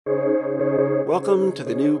Welcome to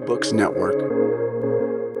the New Books Network.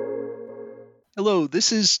 Hello,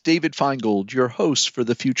 this is David Feingold, your host for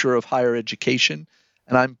the Future of Higher Education,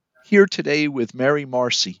 and I'm here today with Mary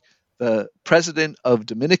Marcy, the president of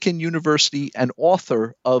Dominican University and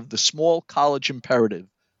author of The Small College Imperative,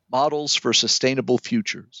 Models for Sustainable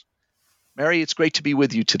Futures. Mary, it's great to be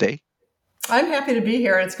with you today. I'm happy to be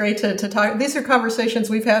here. It's great to talk. These are conversations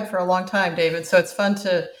we've had for a long time, David, so it's fun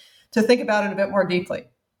to think about it a bit more deeply.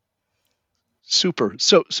 Super.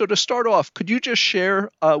 So to start off, could you just share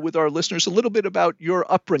with our listeners a little bit about your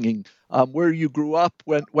upbringing, where you grew up,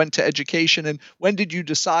 went to education, and when did you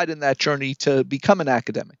decide in that journey to become an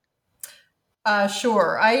academic?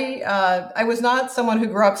 Sure. I was not someone who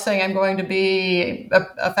grew up saying I'm going to be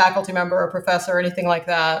a faculty member or a professor or anything like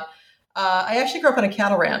that. I actually grew up on a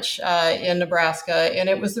cattle ranch in Nebraska, and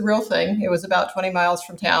it was the real thing. It was about 20 miles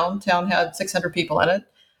from town. Town had 600 people in it.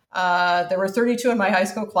 There were 32 in my high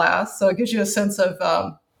school class, so it gives you a sense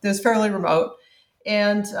of it was fairly remote.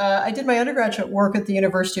 And I did my undergraduate work at the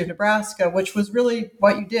University of Nebraska, which was really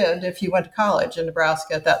what you did if you went to college in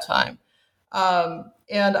Nebraska at that time.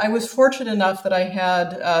 And I was fortunate enough that I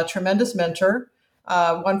had a tremendous mentor,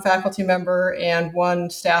 one faculty member and one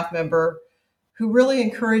staff member who really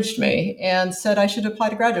encouraged me and said I should apply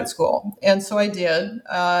to graduate school. And so I did.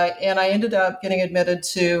 And I ended up getting admitted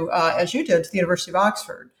to, as you did, to the University of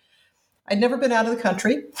Oxford. I'd never been out of the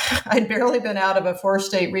country. I'd barely been out of a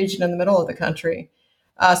 4-state region in the middle of the country.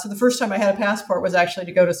 So the first time I had a passport was actually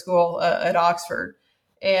to go to school at Oxford.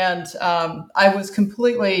 And I was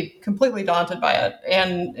completely daunted by it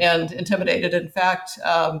and intimidated. In fact,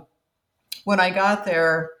 when I got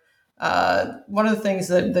there, one of the things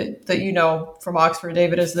that you know from Oxford,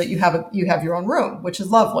 David, is that you have your own room, which is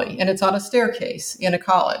lovely, and it's on a staircase in a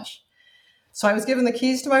college. So I was given the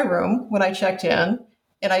keys to my room when I checked in,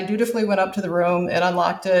 and I dutifully went up to the room and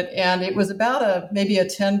unlocked it. And it was about maybe a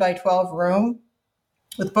 10 by 12 room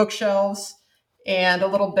with bookshelves and a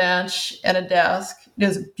little bench and a desk. It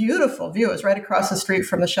was a beautiful view. It was right across the street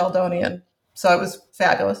from the Sheldonian. So it was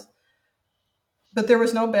fabulous. But there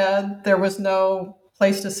was no bed. There was no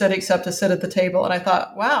place to sit except to sit at the table. And I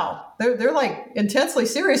thought, wow, they're like intensely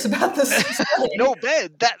serious about this. No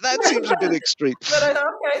bed. That seems a bit extreme. But I thought,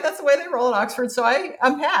 okay, that's the way they roll in Oxford. So I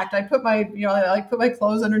unpacked. I put my, I put my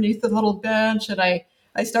clothes underneath the little bench, and I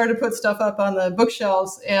started to put stuff up on the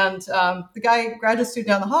bookshelves. And the graduate student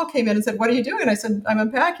down the hall came in and said, "What are you doing?" I said, "I'm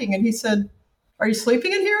unpacking." And he said, "Are you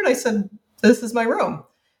sleeping in here?" And I said, "This is my room."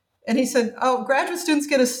 And he said, "Oh, graduate students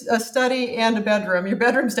get a study and a bedroom. Your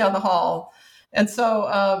bedroom's down the hall." And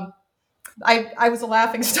so I was a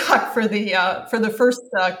laughing stock for the first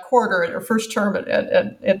quarter or first term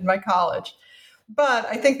at my college. But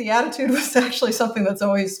I think the attitude was actually something that's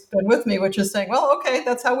always been with me, which is saying, well, okay,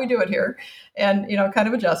 that's how we do it here. And, kind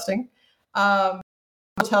of adjusting.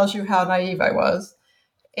 Tells you how naive I was.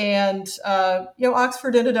 And,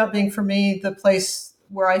 Oxford ended up being for me the place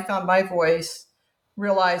where I found my voice,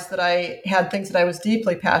 realized that I had things that I was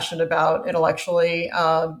deeply passionate about intellectually,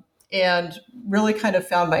 and really kind of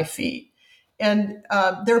found my feet. And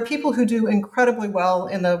there are people who do incredibly well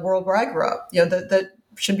in the world where I grew up, that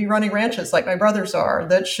should be running ranches like my brothers are,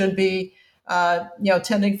 that should be,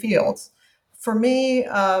 tending fields. For me,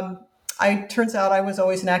 turns out I was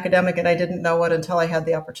always an academic, and I didn't know it until I had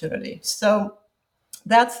the opportunity. So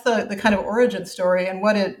that's the kind of origin story. And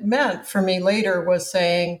what it meant for me later was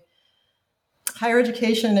saying, higher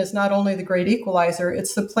education is not only the great equalizer,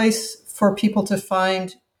 it's the place for people to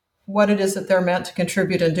find what it is that they're meant to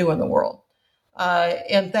contribute and do in the world.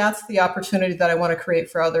 And that's the opportunity that I want to create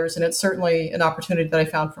for others. And it's certainly an opportunity that I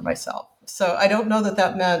found for myself. So I don't know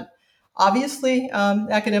that meant, obviously,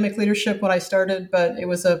 academic leadership when I started, but it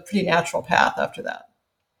was a pretty natural path after that.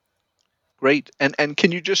 Great. And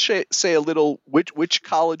can you just say a little, which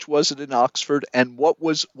college was it in Oxford, and what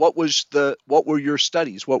were your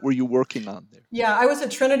studies? What were you working on there? Yeah, I was at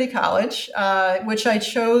Trinity College, which I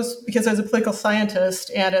chose because I was a political scientist,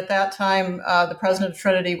 and at that time, the president of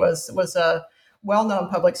Trinity was a well-known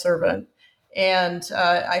public servant. And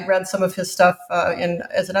I read some of his stuff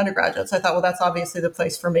as an undergraduate. So I thought, well, that's obviously the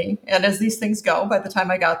place for me. And as these things go, by the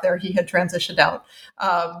time I got there, he had transitioned out.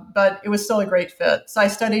 But it was still a great fit. So I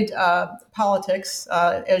studied politics.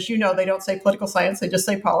 As you know, they don't say political science. They just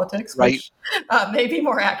say politics, right. Which may be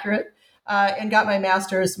more accurate. And got my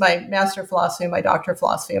master of philosophy and my doctor of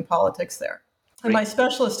philosophy in politics there. And my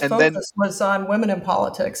specialist focus was on women in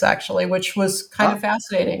politics, actually, which was kind of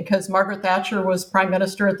fascinating because Margaret Thatcher was prime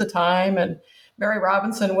minister at the time, and Mary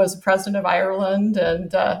Robinson was president of Ireland,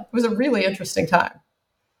 and it was a really interesting time.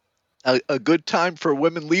 A good time for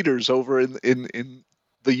women leaders over in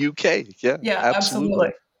the UK. Yeah,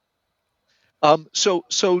 absolutely.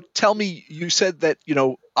 So tell me, you said that,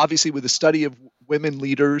 obviously with the study of women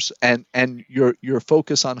leaders and your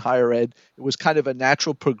focus on higher ed, it was kind of a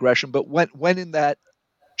natural progression. But when in that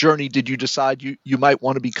journey did you decide you might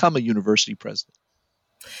want to become a university president?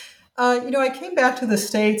 I came back to the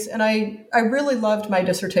States and I really loved my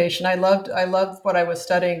dissertation. I loved what I was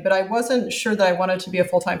studying, but I wasn't sure that I wanted to be a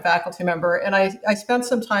full-time faculty member. And I spent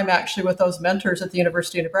some time actually with those mentors at the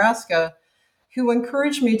University of Nebraska who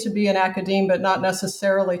encouraged me to be an academe, but not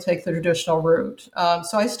necessarily take the traditional route.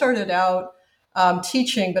 So I started out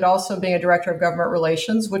teaching, but also being a director of government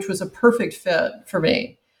relations, which was a perfect fit for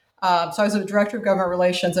me. So I was a director of government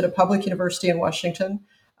relations at a public university in Washington,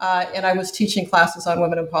 and I was teaching classes on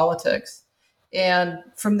women in politics. And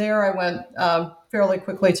from there, I went fairly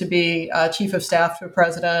quickly to be chief of staff to a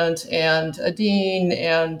president and a dean,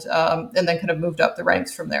 and then kind of moved up the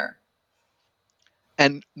ranks from there.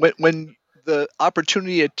 And when the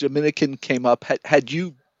opportunity at Dominican came up, had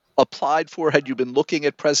you applied for, had you been looking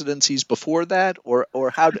at presidencies before that, or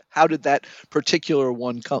how did that particular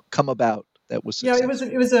one come about that was Yeah, successful?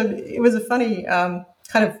 it was a funny kind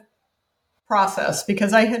of process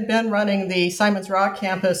because I had been running the Simons Rock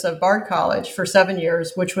campus of Bard College for 7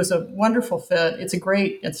 years, which was a wonderful fit. It's a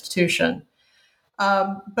great institution.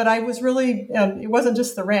 But I was really, it wasn't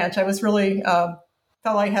just the ranch. I was really,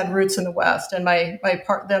 felt I had roots in the West, and my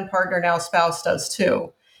then partner, now spouse, does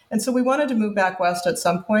too. And so we wanted to move back West at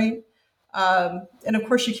some point. And of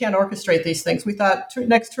course, you can't orchestrate these things. We thought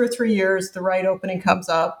next 2 or 3 years, the right opening comes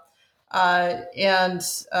up. And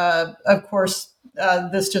of course,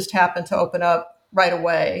 this just happened to open up right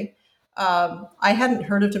away. I hadn't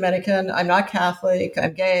heard of Dominican. I'm not Catholic.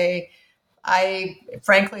 I'm gay. I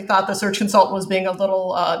frankly thought the search consultant was being a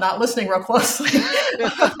little not listening real closely.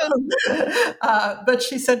 But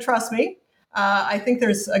she said, trust me, I think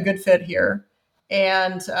there's a good fit here.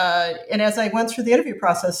 And as I went through the interview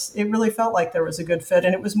process, it really felt like there was a good fit.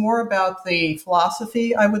 And it was more about the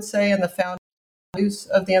philosophy, I would say, and the founding values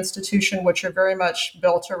of the institution, which are very much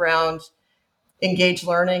built around engaged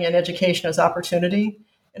learning and education as opportunity.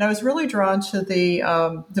 And I was really drawn to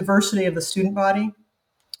the diversity of the student body,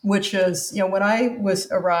 which is, when I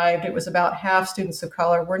arrived, it was about half students of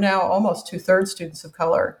color. We're now almost 2/3 students of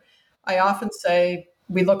color. I often say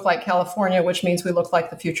we look like California, which means we look like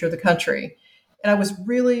the future of the country. And I was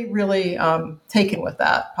really, really taken with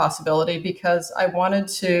that possibility because I wanted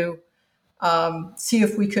to see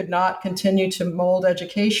if we could not continue to mold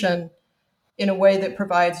education in a way that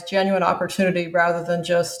provides genuine opportunity rather than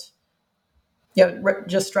just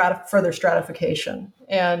further stratification.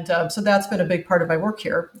 And so that's been a big part of my work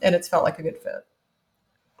here, and it's felt like a good fit.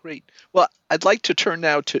 Great. Well, I'd like to turn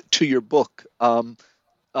now to your book.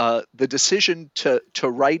 The decision to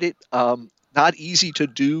write it, not easy to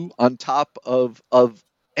do on top of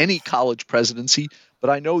any college presidency, but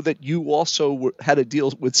I know that you also had to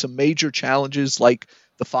deal with some major challenges like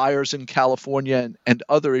the fires in California and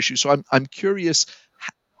other issues. So I'm curious,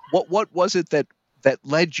 what was it that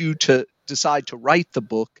led you to decide to write the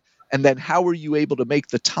book, and then how were you able to make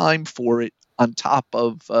the time for it on top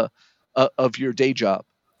of your day job?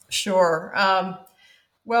 Sure.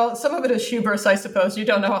 Well, some of it is hubris, I suppose. You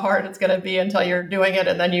don't know how hard it's going to be until you're doing it,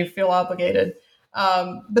 and then you feel obligated.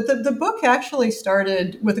 But the book actually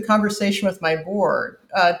started with a conversation with my board,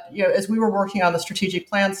 as we were working on the strategic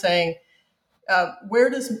plan, saying, where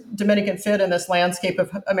does Dominican fit in this landscape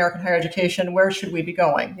of American higher education? Where should we be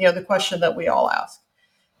going? The question that we all ask.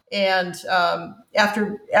 And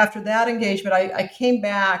after that engagement, I came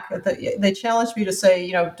back. They challenged me to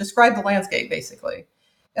say, describe the landscape, basically.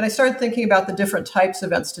 And I started thinking about the different types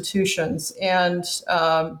of institutions, and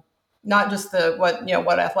not just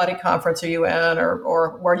what athletic conference are you in,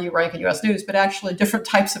 or where do you rank in U.S. News, but actually different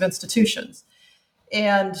types of institutions.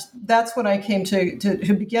 And that's when I came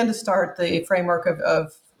to begin to start the framework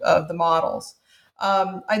of the models.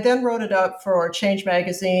 I then wrote it up for Change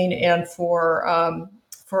Magazine and for a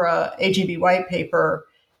AGB white paper,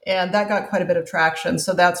 and that got quite a bit of traction.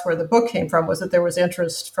 So that's where the book came from, was that there was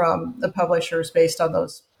interest from the publishers based on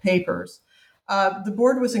those papers. The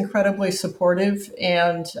board was incredibly supportive,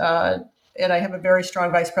 and I have a very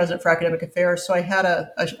strong vice president for academic affairs. So I had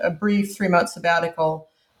a brief 3-month sabbatical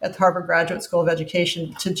at the Harvard Graduate School of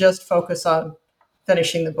Education to just focus on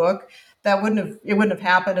finishing the book. It wouldn't have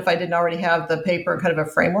happened if I didn't already have the paper and kind of a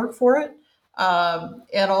framework for it.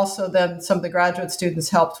 And also then some of the graduate students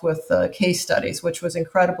helped with case studies, which was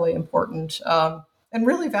incredibly important and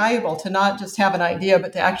really valuable to not just have an idea,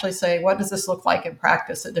 but to actually say, what does this look like in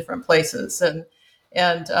practice at different places, and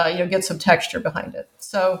get some texture behind it.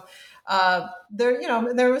 So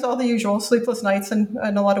There was all the usual sleepless nights and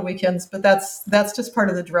a lot of weekends, but that's just part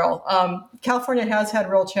of the drill. California has had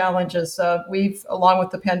real challenges. Along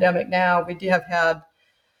with the pandemic now, we've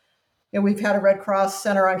had a Red Cross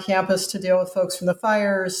center on campus to deal with folks from the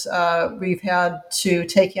fires. We've had to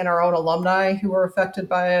take in our own alumni who were affected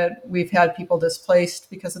by it. We've had people displaced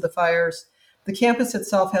because of the fires. The campus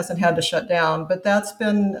itself hasn't had to shut down, but that's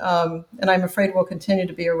been, and I'm afraid will continue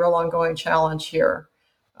to be a real ongoing challenge here.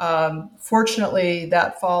 Fortunately,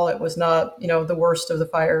 that fall, it was not, the worst of the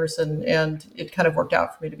fires, and it kind of worked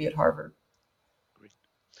out for me to be at Harvard.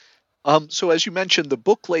 So as you mentioned, the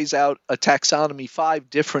book lays out a taxonomy,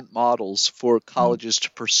 5 different models for colleges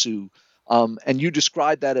to pursue. And you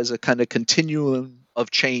describe that as a kind of continuum of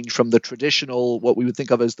change from the traditional, what we would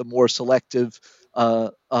think of as the more selective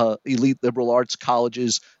elite liberal arts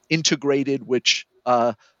colleges, integrated, which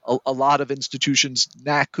a lot of institutions,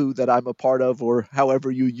 NACU, that I'm a part of, or however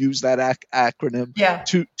you use that acronym, yeah.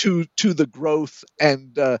 to the growth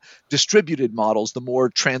and distributed models, the more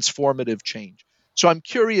transformative change. So I'm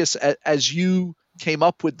curious, as you came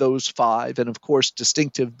up with those 5, and of course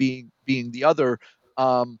distinctive being the other,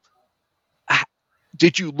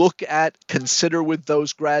 did you consider with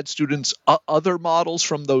those grad students other models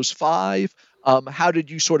from those 5? How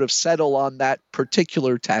did you sort of settle on that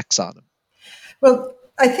particular taxonomy? Well,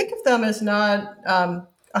 I think of them as not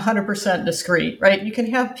 100% discrete, right? You can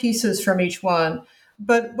have pieces from each one.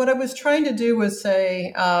 But what I was trying to do was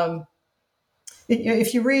say,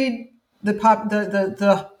 if you read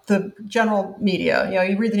the general media,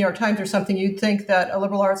 you read the New York Times or something, you'd think that a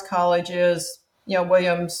liberal arts college is,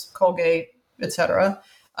 Williams, Colgate, et cetera.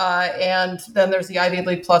 And then there's the Ivy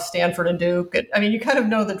League plus Stanford and Duke. You kind of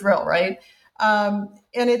know the drill, right? And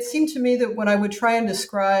it seemed to me that when I would try and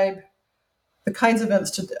describe the kinds of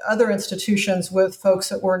other institutions with folks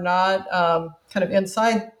that were not kind of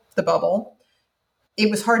inside the bubble,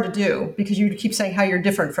 it was hard to do because you keep saying how you're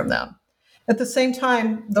different from them. At the same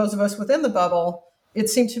time, those of us within the bubble, it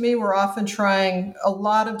seemed to me we're often trying a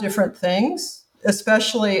lot of different things,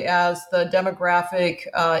 especially as the demographic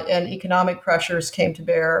and economic pressures came to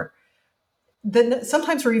bear. Then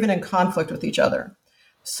sometimes we're even in conflict with each other.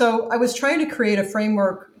 So I was trying to create a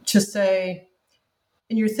framework to say,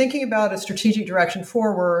 and you're thinking about a strategic direction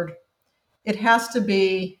forward, it has to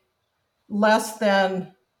be less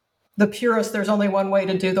than the purest, there's only one way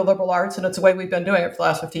to do the liberal arts, and it's the way we've been doing it for the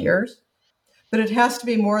last 50 years. But it has to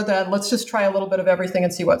be more than, let's just try a little bit of everything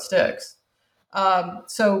and see what sticks.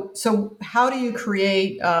 So how do you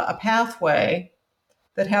create a pathway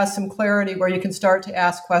that has some clarity where you can start to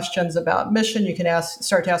ask questions about mission, you can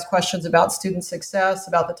start to ask questions about student success,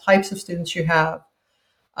 about the types of students you have,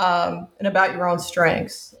 and about your own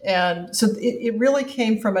strengths. And so it really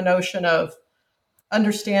came from a notion of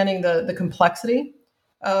understanding the complexity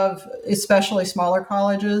of especially smaller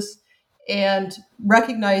colleges, and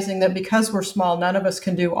recognizing that because we're small, none of us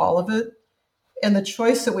can do all of it. And the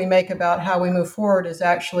choice that we make about how we move forward is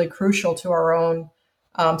actually crucial to our own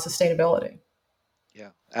sustainability.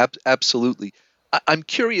 Yeah, absolutely. I'm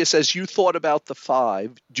curious, as you thought about the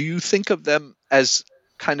 5, do you think of them as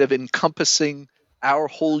kind of encompassing our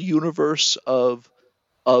whole universe of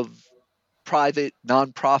private,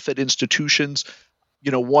 nonprofit institutions?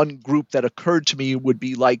 One group that occurred to me would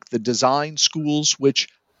be like the design schools, which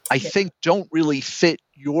I think don't really fit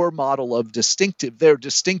your model of distinctive. They're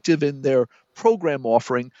distinctive in their program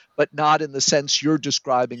offering, but not in the sense you're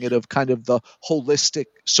describing it of kind of the holistic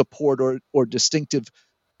support or distinctive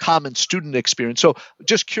common student experience. So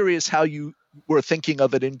just curious how you were thinking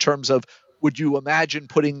of it in terms of, would you imagine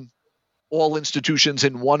putting all institutions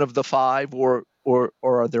in one of the 5, or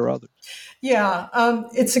are there others? Yeah,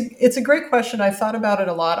 it's a great question. I've thought about it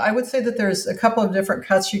a lot. I would say that there's a couple of different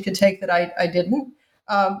cuts you could take that I didn't.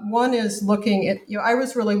 One is looking at, I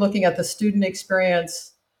was really looking at the student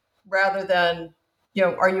experience rather than,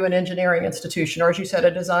 are you an engineering institution, or as you said,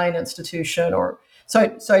 a design institution, or so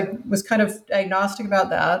I was kind of agnostic about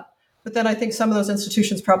that. But then I think some of those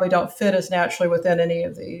institutions probably don't fit as naturally within any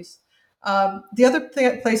of these. The other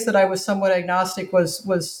place that I was somewhat agnostic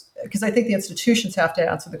was because I think the institutions have to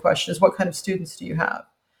answer the question is, what kind of students do you have,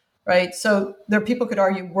 right? So people could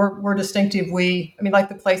argue we're distinctive. Like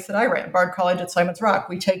the place that I ran, Bard College at Simon's Rock,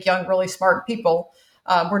 we take young, really smart people.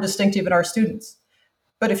 We're distinctive in our students.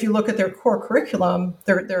 But if you look at their core curriculum,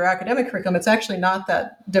 their academic curriculum, it's actually not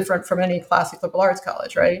that different from any classic liberal arts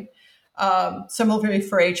college, right? Similarly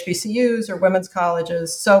for HBCUs or women's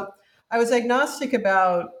colleges. So I was agnostic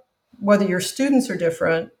about whether your students are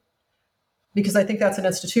different, because I think that's an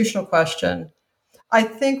institutional question. I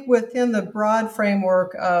think within the broad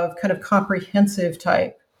framework of kind of comprehensive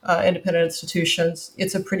type independent institutions,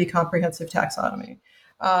 it's a pretty comprehensive taxonomy.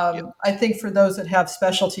 Yeah. I think for those that have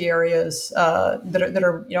specialty areas that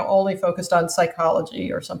are only focused on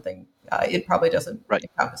psychology or something, it probably doesn't Right.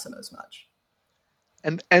 encompass them as much.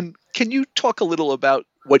 And can you talk a little about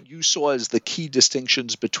what you saw as the key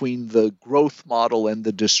distinctions between the growth model and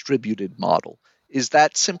the distributed model? Is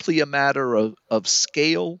that simply a matter of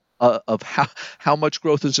scale, of how much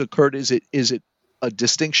growth has occurred? Is it a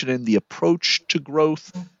distinction in the approach to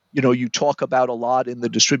growth? You talk about a lot in the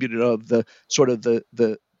distributed of the sort of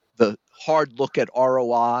the hard look at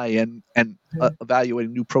ROI and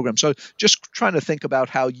evaluating new programs. So just trying to think about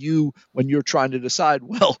how when you're trying to decide,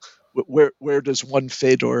 well, where does one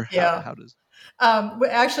fit, or how does?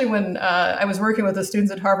 Actually, when I was working with the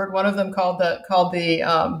students at Harvard, one of them called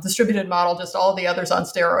the distributed model just all the others on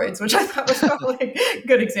steroids, which I thought was probably a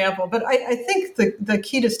good example. But I think the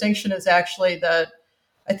key distinction is actually that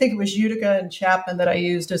I think it was Utica and Chapman that I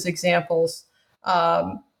used as examples.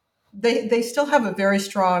 They still have a very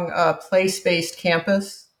strong place-based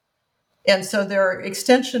campus, and so their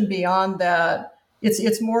extension beyond that,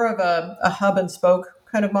 it's more of a hub and spoke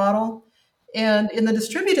kind of model. And in the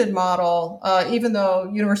distributed model, even though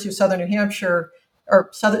University of Southern New Hampshire, or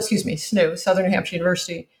SNU, Southern New Hampshire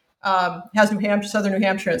University, has Southern New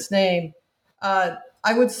Hampshire in its name,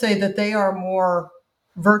 I would say that they are more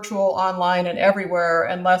virtual, online, and everywhere,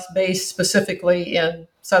 and less based specifically in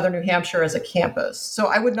Southern New Hampshire as a campus. So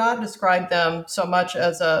I would not describe them so much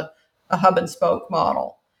as a hub and spoke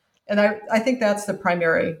model. And I think that's the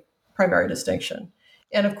primary distinction.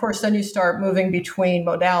 And of course, then you start moving between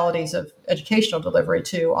modalities of educational delivery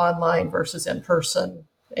to online versus in person,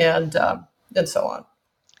 and so on.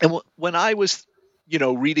 And when I was,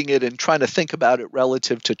 reading it and trying to think about it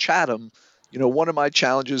relative to Chatham, one of my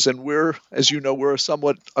challenges, and we're a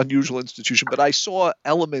somewhat unusual institution, but I saw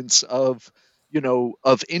elements of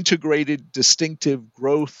integrated, distinctive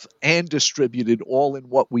growth and distributed all in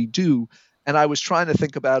what we do. And I was trying to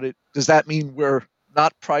think about it. Does that mean we're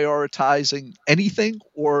not prioritizing anything,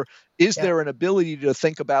 or is there an ability to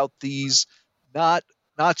think about these not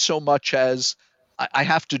so much as I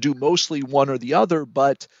have to do mostly one or the other,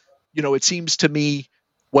 but it seems to me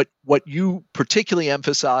what you particularly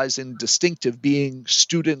emphasize in distinctive, being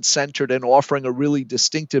student centered and offering a really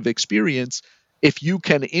distinctive experience, if you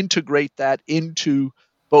can integrate that into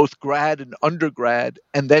both grad and undergrad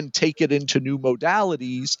and then take it into new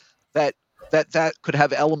modalities, that could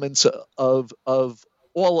have elements of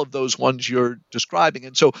all of those ones you're describing.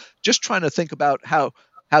 And so just trying to think about how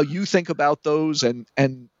you think about those, and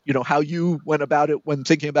how you went about it when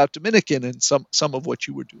thinking about Dominican and some of what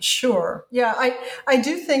you were doing. Sure. Yeah, I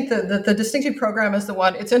do think that the distinctive program is the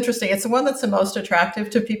one. It's interesting. It's the one that's the most attractive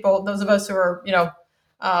to people, those of us who are,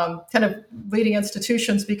 kind of leading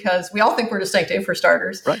institutions, because we all think we're distinctive, for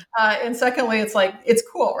starters. Right. And secondly, it's like, it's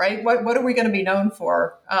cool, right? What are we going to be known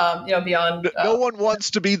for, beyond... no one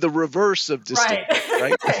wants to be the reverse of distinctive,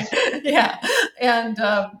 right? Right. Yeah. And,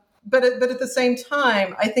 but at the same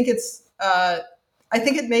time, I think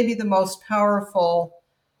it may be the most powerful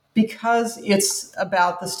because it's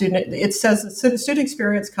about the student. It says the student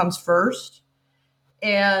experience comes first.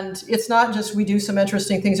 And it's not just we do some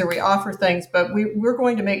interesting things or we offer things, but we're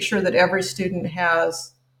going to make sure that every student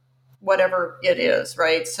has whatever it is,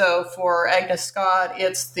 right? So for Agnes Scott,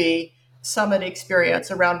 it's the summit experience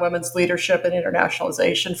around women's leadership and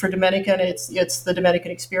internationalization. For Dominican, it's the Dominican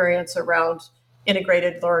experience around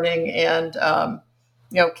integrated learning and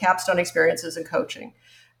capstone experiences and coaching.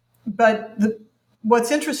 But what's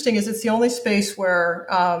interesting is it's the only space where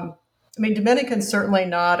Dominican's certainly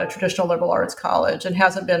not a traditional liberal arts college and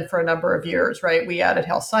hasn't been for a number of years, right? We added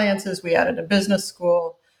health sciences, we added a business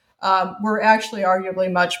school. We're actually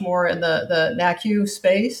arguably much more in the NACU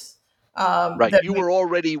space. Right. You were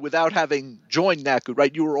already, without having joined NACU,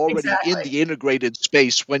 right? You were already in the integrated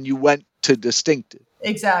space when you went to distinctive.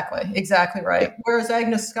 Exactly right. Yeah. Whereas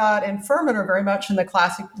Agnes Scott and Furman are very much in the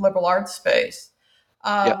classic liberal arts space.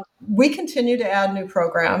 We continue to add new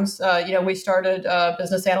programs. We started a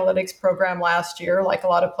business analytics program last year, like a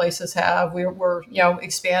lot of places have. We're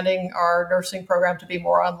expanding our nursing program to be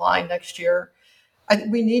more online next year.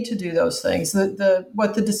 We need to do those things.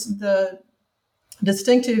 What the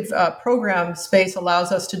distinctive program space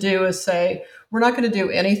allows us to do is say, we're not going to do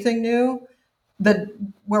anything new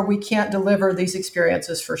where we can't deliver these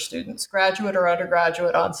experiences for students, graduate or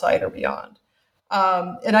undergraduate, on-site or beyond.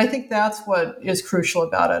 And I think that's what is crucial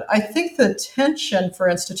about it. I think the tension for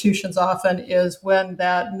institutions often is when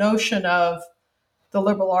that notion of the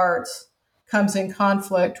liberal arts comes in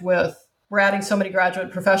conflict with, we're adding so many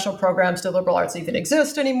graduate professional programs, do liberal arts even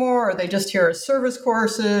exist anymore? Are they just here as service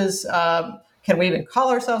courses? Can we even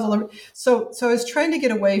call ourselves a liberal? So I was trying to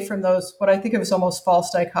get away from those, what I think of as almost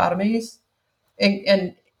false dichotomies,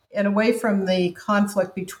 and away from the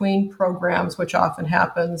conflict between programs, which often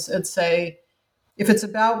happens, and say, if it's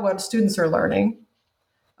about what students are learning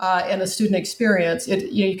and the student experience,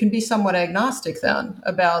 you can be somewhat agnostic then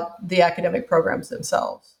about the academic programs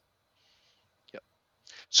themselves.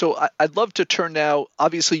 So I'd love to turn now.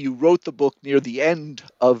 Obviously, you wrote the book near the end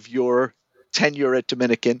of your tenure at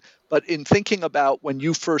Dominican, but in thinking about when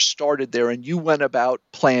you first started there and you went about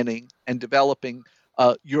planning and developing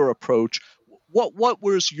your approach, what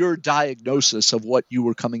was your diagnosis of what you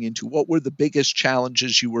were coming into? What were the biggest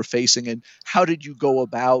challenges you were facing, and how did you go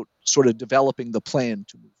about sort of developing the plan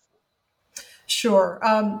to move forward? Sure.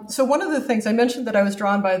 So one of the things I mentioned that I was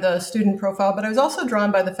drawn by the student profile, but I was also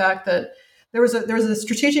drawn by the fact that there was a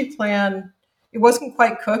strategic plan. It wasn't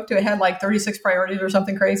quite cooked. It had like 36 priorities or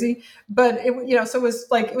something crazy, but so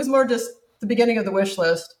it was more just the beginning of the wish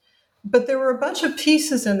list. But there were a bunch of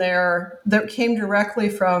pieces in there that came directly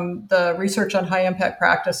from the research on high impact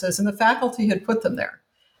practices, and the faculty had put them there.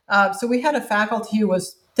 So we had a faculty who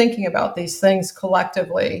was thinking about these things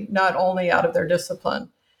collectively, not only out of their discipline.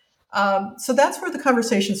 So that's where the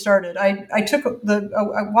conversation started. I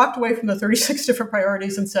walked away from the 36 different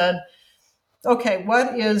priorities and said, okay,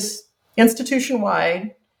 what is institution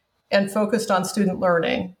wide and focused on student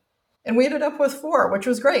learning? And we ended up with 4, which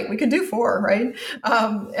was great. We could do 4, right?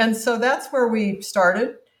 And so that's where we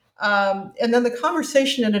started. And then the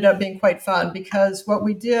conversation ended up being quite fun because what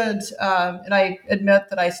we did, and I admit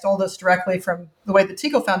that I stole this directly from the way the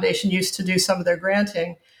TICO Foundation used to do some of their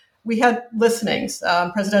granting. We had listenings,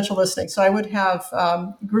 presidential listenings. So I would have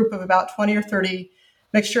a group of about 20 or 30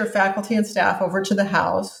 mixture of faculty and staff over to the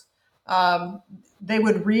House. They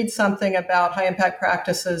would read something about high impact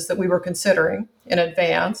practices that we were considering in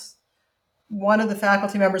advance. One of the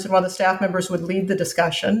faculty members and one of the staff members would lead the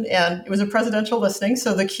discussion, and it was a presidential listening.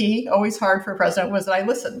 So the key, always hard for a president, was that I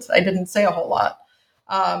listened. I didn't say a whole lot,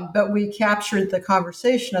 but we captured the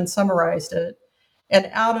conversation and summarized it. And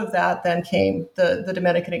out of that then came the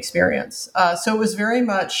Dominican experience. So it was very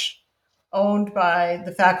much owned by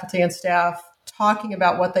the faculty and staff talking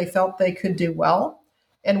about what they felt they could do well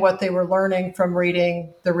and what they were learning from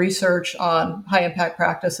reading the research on high impact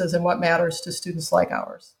practices and what matters to students like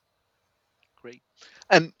ours. Great.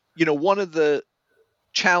 And, one of the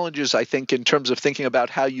challenges, I think, in terms of thinking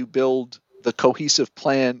about how you build the cohesive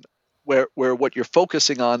plan where what you're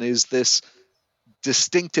focusing on is this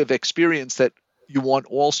distinctive experience that you want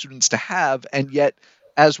all students to have. And yet,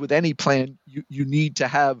 as with any plan, you need to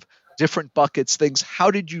have different buckets, things.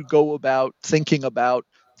 How did you go about thinking about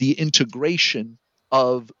the integration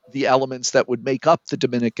of the elements that would make up the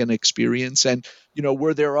Dominican experience? And,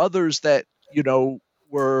 were there others that,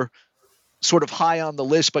 were sort of high on the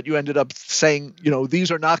list, but you ended up saying,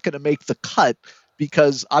 these are not going to make the cut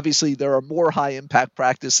because obviously there are more high impact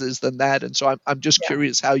practices than that. And so I'm just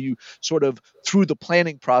curious how you sort of through the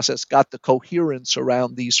planning process got the coherence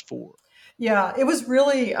around these 4. Yeah, it was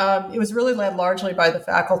really led largely by the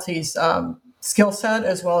faculty's skill set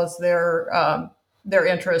as well as their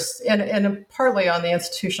interests and partly on the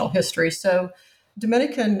institutional history. So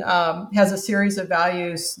Dominican has a series of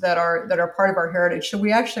values that are part of our heritage. So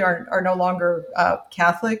we actually are no longer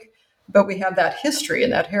Catholic, but we have that history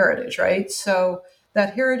and that heritage, right? So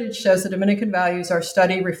that heritage says the Dominican values are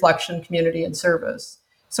study, reflection, community, and service.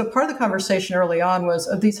 So part of the conversation early on was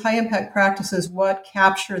of these high impact practices, what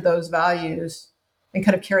capture those values and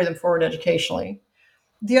kind of carry them forward educationally.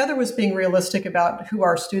 The other was being realistic about who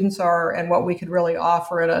our students are and what we could really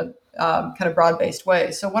offer in a kind of broad-based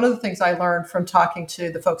way. So one of the things I learned from talking to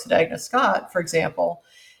the folks at Agnes Scott, for example,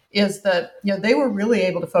 is that they were really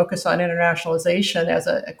able to focus on internationalization as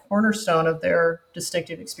a cornerstone of their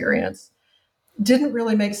distinctive experience. Didn't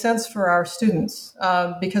really make sense for our students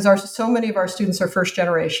because so many of our students are first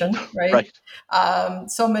generation, right?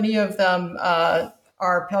 So many of them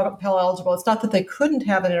are Pell eligible. It's not that they couldn't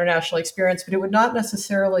have an international experience, but it would not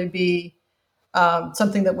necessarily be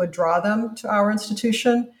something that would draw them to our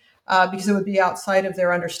institution because it would be outside of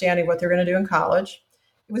their understanding what they're going to do in college.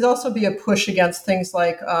 It would also be a push against things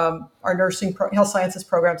like our nursing, health sciences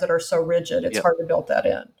programs that are so rigid. It's hard to build that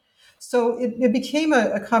in. So it became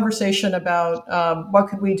a conversation about what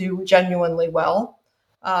could we do genuinely well.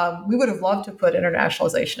 We would have loved to put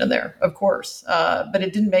internationalization in there, of course, but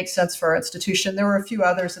it didn't make sense for our institution. There were a few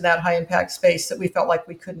others in that high impact space that we felt like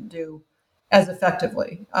we couldn't do as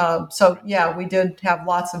effectively. We did have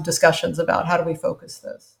lots of discussions about how do we focus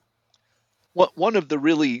this. One of the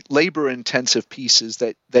really labor-intensive pieces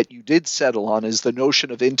that you did settle on is the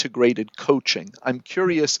notion of integrated coaching. I'm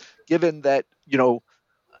curious, given that,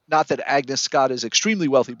 not that Agnes Scott is extremely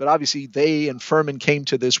wealthy, but obviously they and Furman came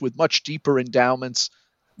to this with much deeper endowments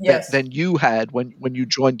Yes. than you had when you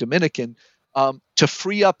joined Dominican, to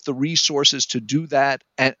free up the resources to do that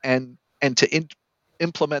and to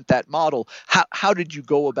implement that model. How did you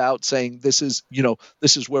go about saying this is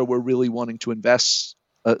where we're really wanting to invest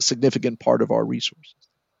a significant part of our resources?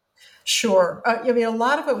 Sure. I mean, a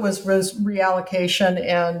lot of it was reallocation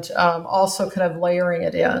and also kind of layering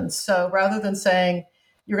it in. So rather than saying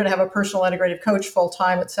you're going to have a personal integrative coach full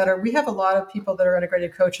time, et cetera, we have a lot of people that are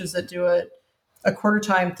integrative coaches that do it a quarter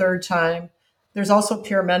time, third time. There's also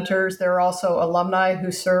peer mentors. There are also alumni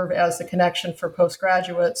who serve as the connection for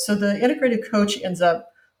postgraduates. So the integrative coach ends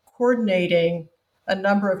up coordinating a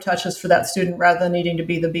number of touches for that student rather than needing to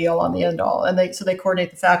be the be all on the end all. And they coordinate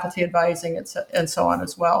the faculty advising and so on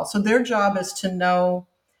as well. So their job is to know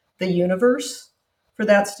the universe for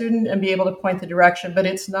that student and be able to point the direction. But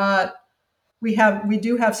it's not, we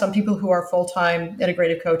do have some people who are full-time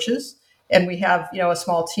integrative coaches, and we have, a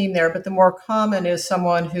small team there. But the more common is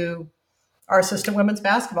someone who, our assistant women's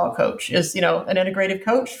basketball coach is, an integrative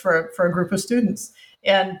coach for a group of students.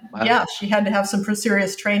 And Wow. yeah, she had to have some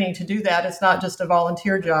serious training to do that. It's not just a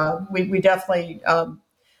volunteer job. We definitely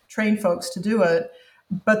train folks to do it.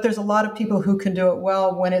 But there's a lot of people who can do it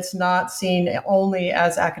well when it's not seen only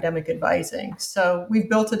as academic advising. So we've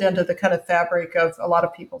built it into the kind of fabric of a lot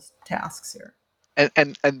of people's tasks here.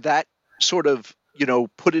 And that sort of,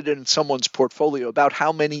 put it in someone's portfolio. About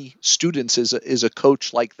how many students is a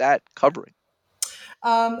coach like that covering?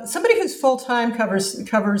 Somebody who's full-time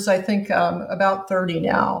covers I think, about 30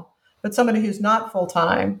 now. But somebody who's not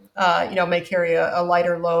full-time, may carry a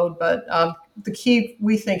lighter load. But the key,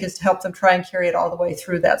 we think, is to help them try and carry it all the way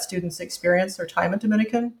through that student's experience or time at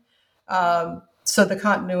Dominican. So the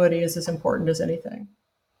continuity is as important as anything.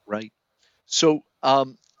 Right. So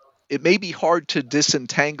it may be hard to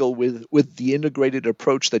disentangle with the integrated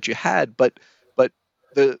approach that you had, but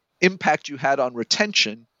the impact you had on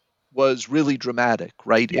retention was really dramatic,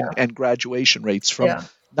 right? Yeah. And graduation rates from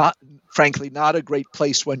not a great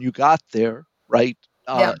place when you got there, right?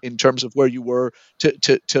 In terms of where you were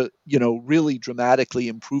to really dramatically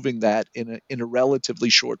improving that in a relatively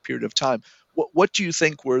short period of time. What do you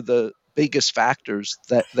think were the biggest factors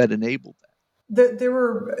that enabled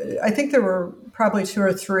that? I think there were probably two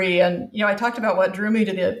or three. And, I talked about what drew me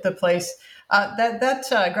to the place.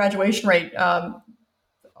 That graduation rate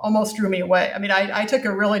almost drew me away. I mean, I took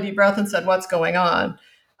a really deep breath and said, what's going on?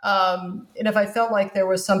 And if I felt like there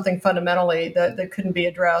was something fundamentally that couldn't be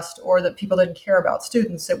addressed or that people didn't care about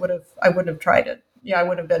students, I wouldn't have tried it. I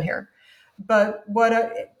wouldn't have been here. But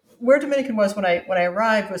where Dominican was when I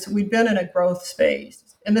arrived was we'd been in a growth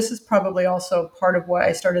space. And this is probably also part of why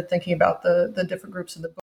I started thinking about the different groups in the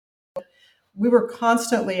book. We were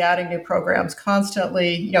constantly adding new programs,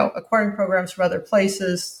 constantly, acquiring programs from other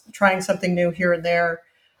places, trying something new here and there.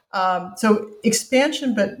 So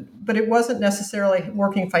expansion, but it wasn't necessarily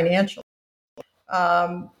working financially.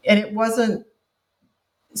 And it wasn't,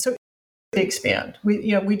 so to expand. We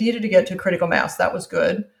needed to get to critical mass. That was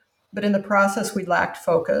good. But in the process, we lacked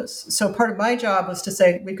focus. So part of my job was to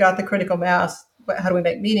say, we've got the critical mass, but how do we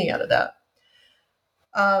make meaning out of that?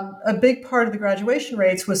 A big part of the graduation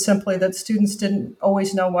rates was simply that students didn't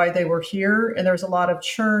always know why they were here. And there was a lot of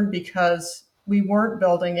churn because we weren't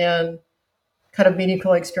building in kind of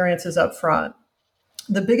meaningful experiences up front.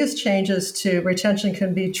 The biggest changes to retention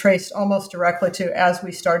can be traced almost directly to as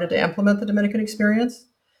we started to implement the Dominican experience,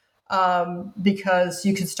 because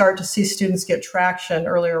you can start to see students get traction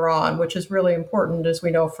earlier on, which is really important, as we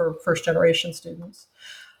know, for first-generation students.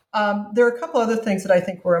 There are a couple other things that I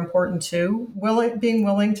think were important too. Being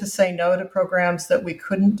willing to say no to programs that we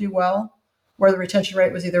couldn't do well, where the retention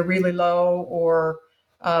rate was either really low or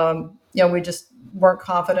we just weren't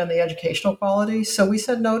confident in the educational quality. So we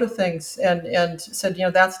said no to things and said,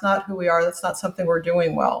 that's not who we are. That's not something we're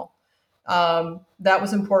doing well. That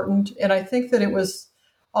was important. And I think that it was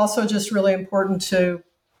also just really important to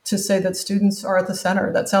say that students are at the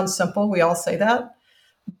center. That sounds simple. We all say that.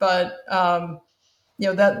 But,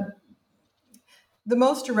 that the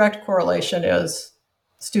most direct correlation is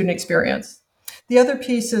student experience. The other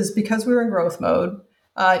piece is because we were in growth mode,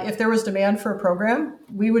 if there was demand for a program,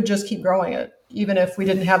 we would just keep growing it, even if we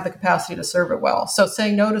didn't have the capacity to serve it well. So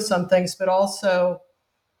saying no to some things, but also,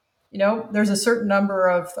 there's a certain number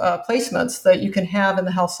of placements that you can have in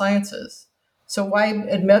the health sciences. So why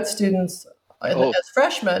admit students as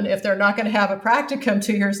freshmen if they're not going to have a practicum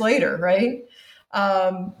 2 years later, right?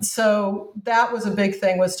 So that was a big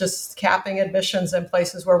thing, was just capping admissions in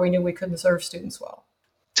places where we knew we couldn't serve students well.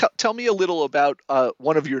 Tell me a little about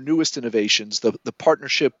one of your newest innovations, the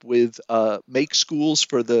partnership with Make Schools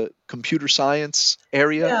for the computer science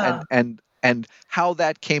area, Yeah. and how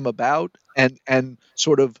that came about, and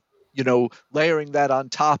sort of layering that on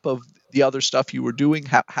top of the other stuff you were doing,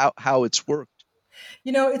 how it's worked.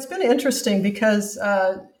 It's been interesting because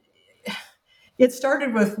it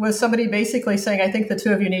started with somebody basically saying, "I think the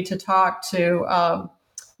two of you need to talk to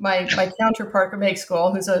my counterpart at Make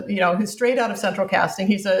School, who's straight out of central casting.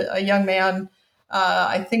 He's a young man.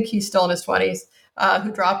 I think he's still in his 20s,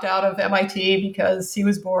 who dropped out of MIT because he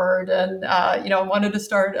was bored and wanted to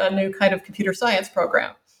start a new kind of computer science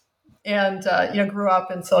program. And grew up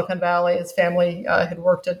in Silicon Valley. His family had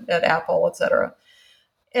worked at Apple, et cetera.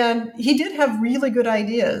 And he did have really good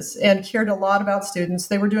ideas and cared a lot about students.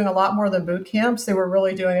 They were doing a lot more than boot camps. They were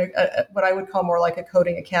really doing what I would call more like a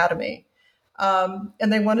coding academy.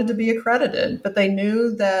 And they wanted to be accredited, but they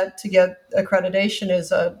knew that to get accreditation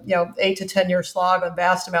is a 8 to 10 year slog on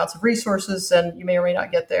vast amounts of resources, and you may or may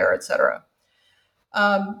not get there, et cetera.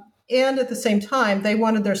 And at the same time, they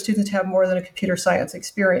wanted their students to have more than a computer science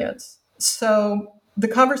experience. So the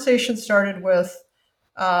conversation started with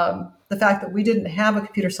the fact that we didn't have a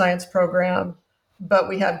computer science program, but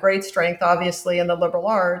we had great strength, obviously, in the liberal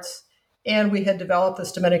arts. And we had developed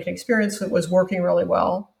this Dominican experience that was working really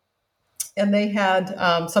well. And they had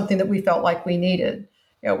something that we felt like we needed,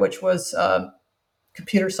 which was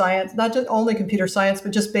computer science, not just only computer science,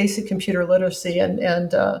 but just basic computer literacy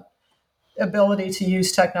and ability to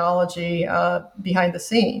use technology behind the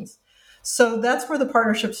scenes. So that's where the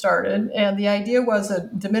partnership started. And the idea was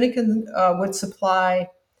that Dominican would supply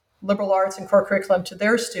liberal arts and core curriculum to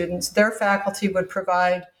their students. Their faculty would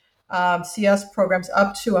provide CS programs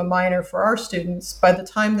up to a minor for our students. By the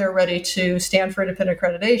time they're ready to stand for independent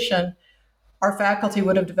accreditation, our faculty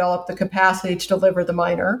would have developed the capacity to deliver the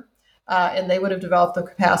minor, and they would have developed the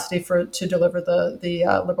capacity to deliver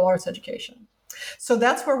the liberal arts education. So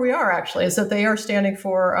that's where we are, actually, is that they are standing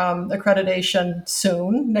for accreditation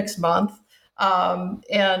soon, next month.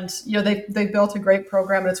 They've built a great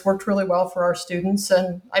program, and it's worked really well for our students.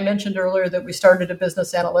 And I mentioned earlier that we started a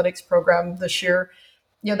business analytics program this year.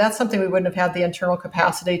 That's something we wouldn't have had the internal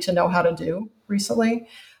capacity to know how to do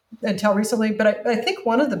until recently. But I think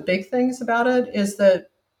one of the big things about it is that,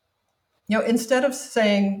 instead of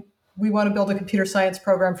saying we want to build a computer science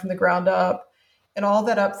program from the ground up, and all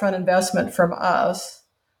that upfront investment from us,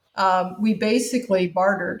 we basically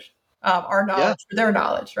bartered our knowledge for their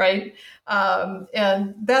knowledge, right?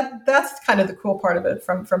 And that's kind of the cool part of it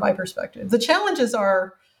from my perspective. The challenges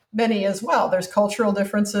are many as well. There's cultural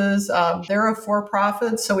differences. They're a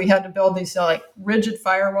for-profit, so we had to build these rigid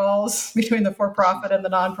firewalls between the for-profit and the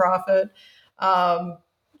nonprofit.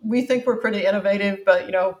 We think we're pretty innovative,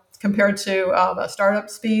 but compared to a startup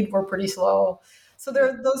speed, we're pretty slow. So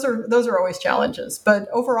those are always challenges, but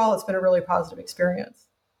overall, it's been a really positive experience.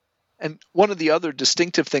 And one of the other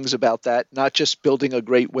distinctive things about that, not just building a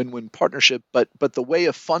great win-win partnership, but the way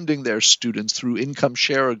of funding their students through income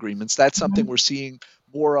share agreements, that's something we're seeing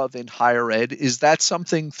more of in higher ed. Is that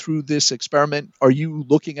something through this experiment? Are you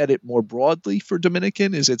looking at it more broadly for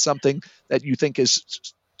Dominican? Is it something that you think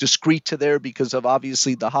is discrete to there because of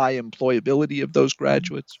obviously the high employability of those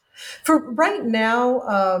graduates? For right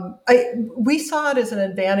now, we saw it as an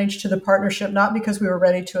advantage to the partnership, not because we were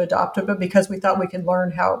ready to adopt it, but because we thought we could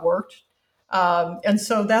learn how it worked. And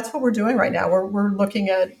so that's what we're doing right now. We're looking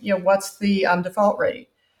at, what's the default rate?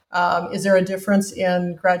 Is there a difference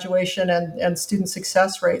in graduation and student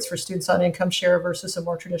success rates for students on income share versus a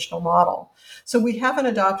more traditional model? So we haven't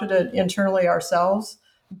adopted it internally ourselves,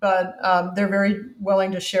 but they're very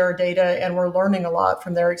willing to share data, and we're learning a lot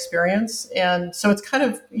from their experience. And so it's kind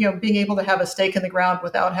of, being able to have a stake in the ground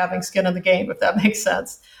without having skin in the game, if that makes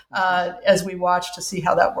sense, as we watch to see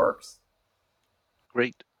how that works.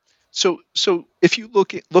 Great. So if you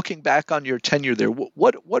looking back on your tenure there,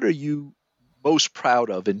 what are you most proud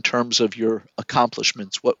of in terms of your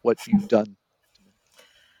accomplishments? What you've done?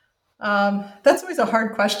 That's always a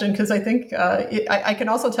hard question, because I think I can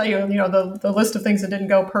also tell you, the list of things that didn't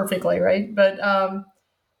go perfectly, right? But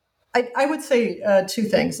I would say two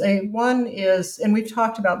things. One is, and we've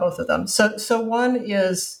talked about both of them. So one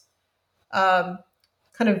is kind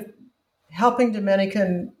of helping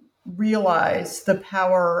Dominican realize the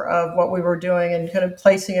power of what we were doing and kind of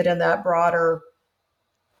placing it in that broader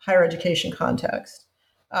higher education context.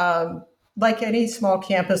 Like any small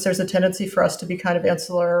campus, there's a tendency for us to be kind of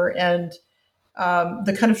insular, and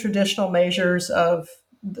the kind of traditional measures that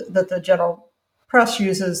the general press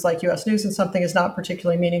uses, like U.S. News and something, is not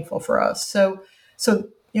particularly meaningful for us. So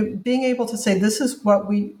being able to say, this is what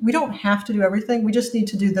we don't have to do everything. We just need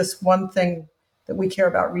to do this one thing that we care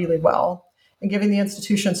about really well. And giving the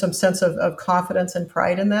institution some sense of confidence and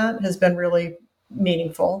pride in that has been really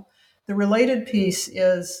meaningful. The related piece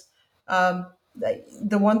is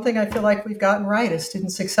the one thing I feel like we've gotten right is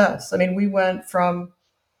student success. I mean, we went from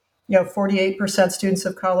 48% students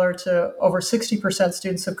of color to over 60%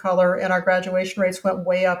 students of color, and our graduation rates went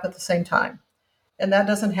way up at the same time. And that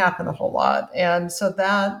doesn't happen a whole lot. And so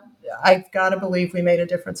that I've got to believe we made a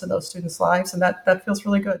difference in those students' lives, and that feels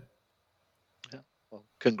really good. Yeah. Well,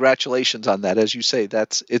 congratulations on that. As you say,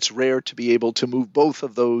 it's rare to be able to move both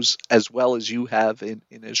of those as well as you have in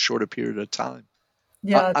as short a period of time.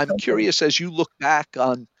 Yeah, I'm curious, as you look back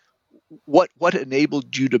on what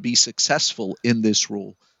enabled you to be successful in this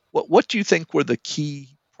role. What do you think were the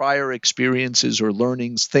key prior experiences or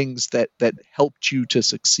learnings, things that helped you to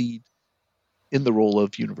succeed in the role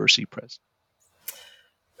of university president?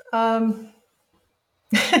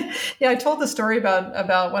 Yeah, I told the story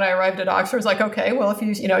about when I arrived at Oxford. It's like, okay, well, if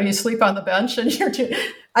you sleep on the bench and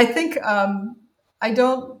I think I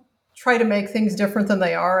don't try to make things different than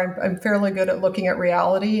they are. I'm fairly good at looking at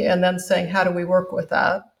reality and then saying, how do we work with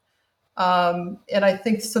that? And I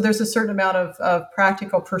think so. There's a certain amount of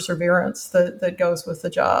practical perseverance that goes with the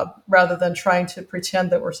job, rather than trying to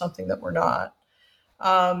pretend that we're something that we're not.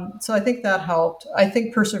 So I think that helped. I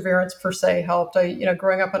think perseverance per se helped.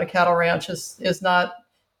 Growing up on a cattle ranch is not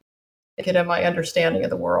get in my understanding of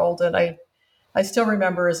the world, and I still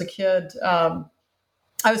remember as a kid.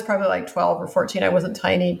 I was probably like 12 or 14. I wasn't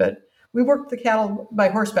tiny, but we worked the cattle by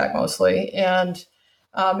horseback mostly, and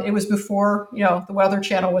it was before, the Weather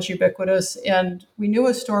Channel was ubiquitous, and we knew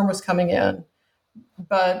a storm was coming in,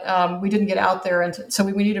 but we didn't get out there. And so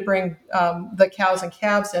we needed to bring the cows and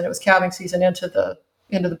calves in. It was calving season into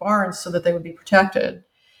the barns so that they would be protected.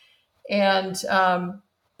 And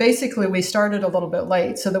basically we started a little bit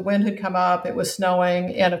late. So the wind had come up, it was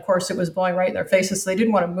snowing, and of course it was blowing right in their faces. So they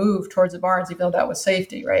didn't want to move towards the barns, even though that was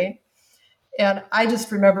safety, right? And I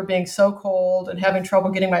just remember being so cold and having trouble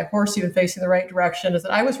getting my horse even facing the right direction, is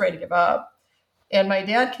that I was ready to give up. And my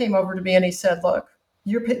dad came over to me and he said, look,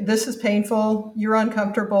 this is painful. You're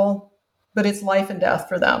uncomfortable, but it's life and death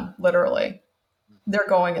for them. Literally. They're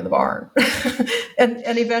going in the barn. and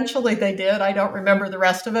eventually they did. I don't remember the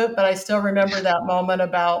rest of it, but I still remember that moment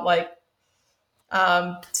about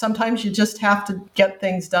sometimes you just have to get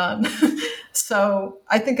things done. So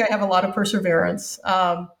I think I have a lot of perseverance.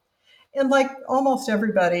 And like almost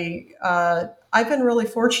everybody, I've been really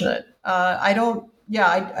fortunate. I'm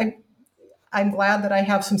glad that I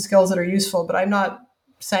have some skills that are useful, but I'm not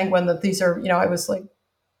sanguine that these are, I was like,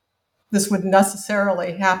 this would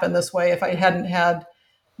necessarily happen this way if I hadn't had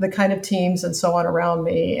the kind of teams and so on around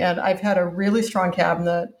me. And I've had a really strong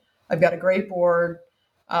cabinet. I've got a great board.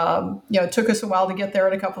 It took us a while to get there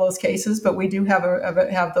in a couple of those cases, but we do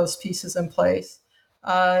have those pieces in place.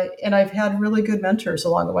 And I've had really good mentors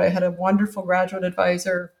along the way. I had a wonderful graduate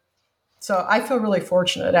advisor. So I feel really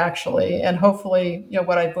fortunate, actually. And hopefully,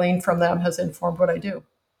 what I gleaned from them has informed what I do.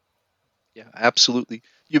 Yeah, absolutely.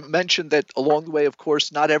 You mentioned that along the way, of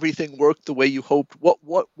course, not everything worked the way you hoped. What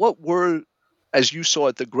were, as you saw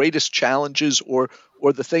it, the greatest challenges or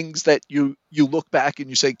the things that you look back and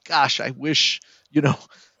you say, gosh, I wish,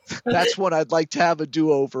 that's what I'd like to have a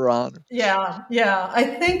do-over on? Yeah. I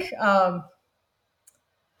think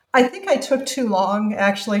I took too long,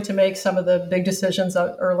 actually, to make some of the big decisions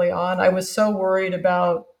early on. I was so worried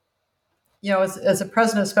about, as a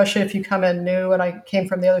president, especially if you come in new, and I came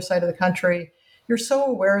from the other side of the country, you're so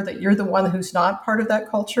aware that you're the one who's not part of that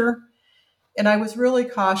culture. And I was really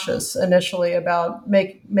cautious initially about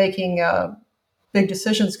making big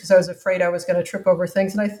decisions because I was afraid I was going to trip over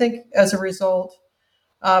things. And I think as a result,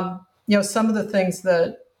 some of the things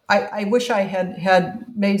that I wish I had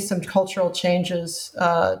made some cultural changes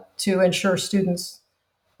to ensure students'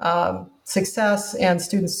 success and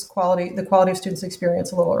the quality of students'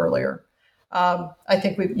 experience a little earlier. I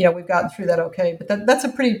think we've gotten through that okay, but that's a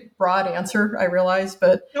pretty broad answer, I realize.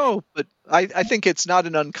 But no, but I think it's not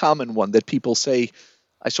an uncommon one that people say,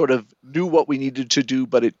 I sort of knew what we needed to do,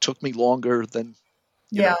 but it took me longer than.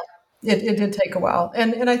 It did take a while,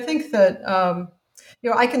 and I think that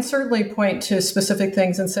I can certainly point to specific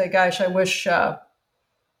things and say, gosh, I wish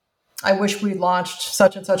we launched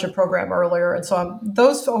such and such a program earlier, and so on.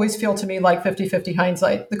 Those always feel to me like 50-50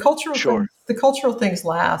 hindsight. The cultural things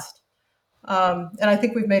last. And I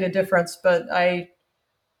think we've made a difference, but I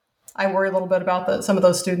worry a little bit about some of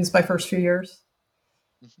those students my first few years.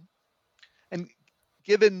 Mm-hmm. And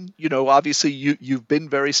given, obviously you've been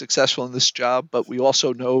very successful in this job, but we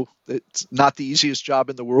also know that it's not the easiest job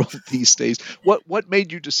in the world these days. What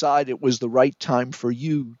made you decide it was the right time for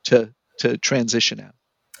you to transition out?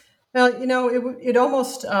 Well, it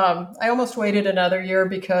almost, I almost waited another year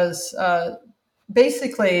because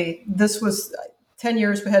basically this was 10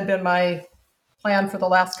 years had been my plan for the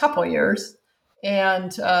last couple of years.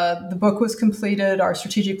 And the book was completed. Our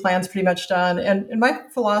strategic plan's pretty much done. And my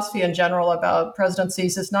philosophy in general about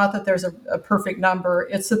presidencies is not that there's a perfect number,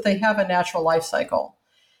 it's that they have a natural life cycle.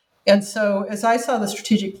 And so as I saw the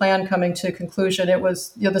strategic plan coming to conclusion, it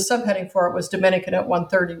was, the subheading for it was Dominican at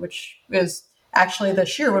 130, which is actually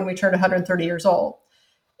this year when we turned 130 years old.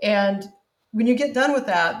 And when you get done with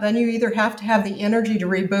that, then you either have to have the energy to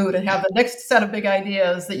reboot and have the next set of big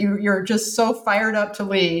ideas that you're just so fired up to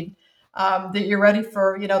lead, that you're ready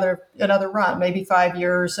for another run, maybe 5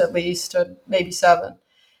 years at least, or maybe 7.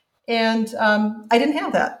 And I didn't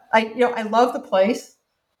have that. I love the place.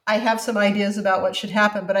 I have some ideas about what should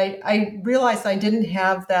happen, but I realized I didn't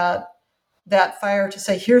have that fire to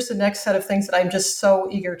say, here's the next set of things that I'm just so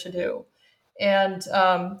eager to do. And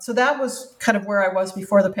so that was kind of where I was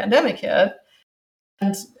before the pandemic hit.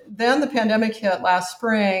 And then the pandemic hit last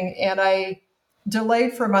spring, and I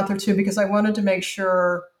delayed for a month or two because I wanted to make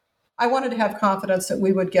sure, I wanted to have confidence that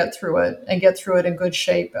we would get through it and get through it in good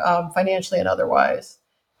shape, financially and otherwise.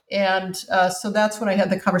 And so that's when I had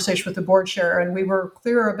the conversation with the board chair, and we were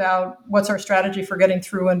clear about what's our strategy for getting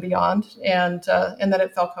through and beyond. And then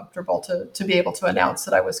it felt comfortable to be able to announce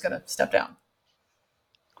that I was going to step down.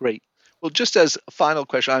 Great. Well, just as a final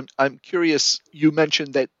question, I'm curious, you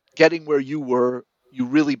mentioned that getting where you were, you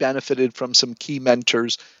really benefited from some key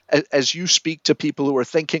mentors. As you speak to people who are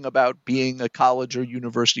thinking about being a college or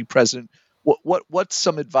university president, what's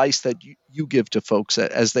some advice that you give to folks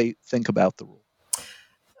as they think about the role?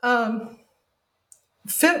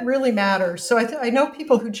 Fit really matters. So I know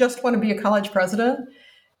people who just want to be a college president,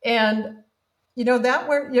 and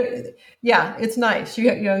it's nice.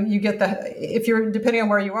 You get if you're, depending on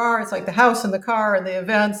where you are, it's like the house and the car and the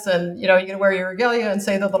events, and you can wear your regalia and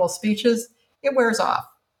say the little speeches. It wears off,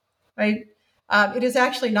 right? It is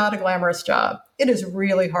actually not a glamorous job. It is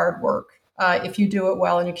really hard work if you do it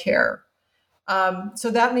well and you care. So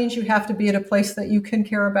that means you have to be at a place that you can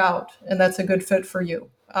care about, and that's a good fit for you.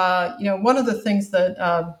 One of the things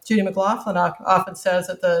that Judy McLaughlin often says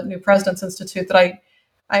at the New Presidents Institute that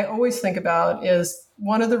I always think about is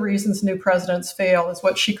one of the reasons new presidents fail is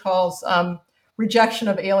what she calls rejection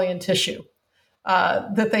of alien tissue.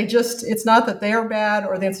 That it's not that they're bad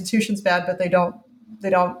or the institution's bad, but they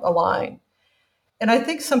don't align. And I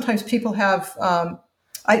think sometimes people have,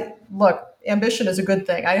 ambition is a good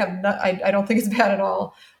thing. I don't think it's bad at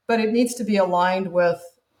all, but it needs to be aligned with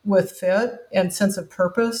fit and sense of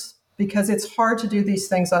purpose, because it's hard to do these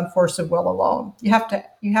things on force of will alone. You have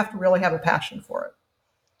to really have a passion for it.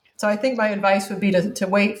 So I think my advice would be to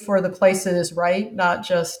wait for the place that is right, not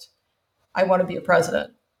just, I want to be a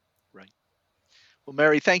president. Right. Well,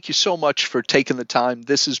 Mary, thank you so much for taking the time.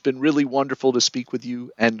 This has been really wonderful to speak with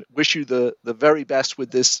you, and wish you the very best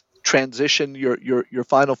with this transition, your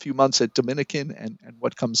final few months at Dominican and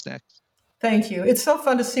what comes next. Thank you. It's so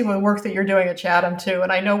fun to see the work that you're doing at Chatham too,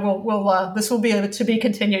 and I know this will be a to be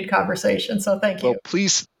continued conversation. So thank you. Well,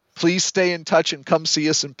 please stay in touch and come see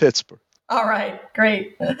us in Pittsburgh. All right,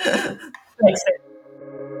 great. Thanks, David.